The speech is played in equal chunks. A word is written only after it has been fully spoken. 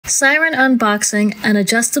Siren Unboxing, an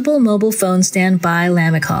adjustable mobile phone stand by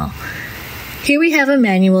Lamicall. Here we have a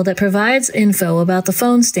manual that provides info about the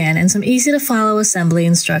phone stand and some easy-to-follow assembly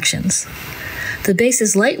instructions. The base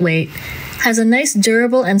is lightweight, has a nice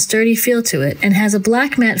durable and sturdy feel to it, and has a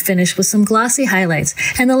black matte finish with some glossy highlights,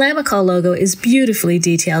 and the Lamicall logo is beautifully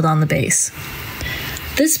detailed on the base.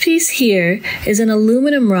 This piece here is an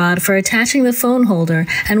aluminum rod for attaching the phone holder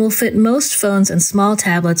and will fit most phones and small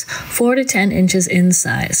tablets 4 to 10 inches in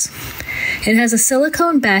size. It has a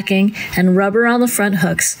silicone backing and rubber on the front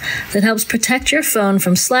hooks that helps protect your phone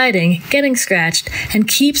from sliding, getting scratched, and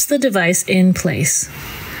keeps the device in place.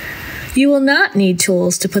 You will not need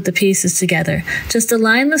tools to put the pieces together. Just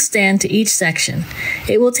align the stand to each section.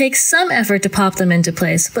 It will take some effort to pop them into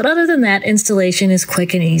place, but other than that, installation is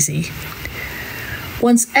quick and easy.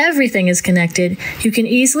 Once everything is connected, you can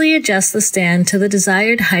easily adjust the stand to the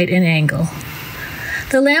desired height and angle.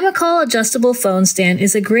 The Lamicall adjustable phone stand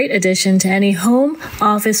is a great addition to any home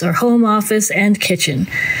office and kitchen.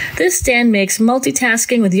 This stand makes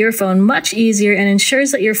multitasking with your phone much easier and ensures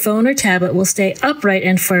that your phone or tablet will stay upright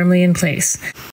and firmly in place.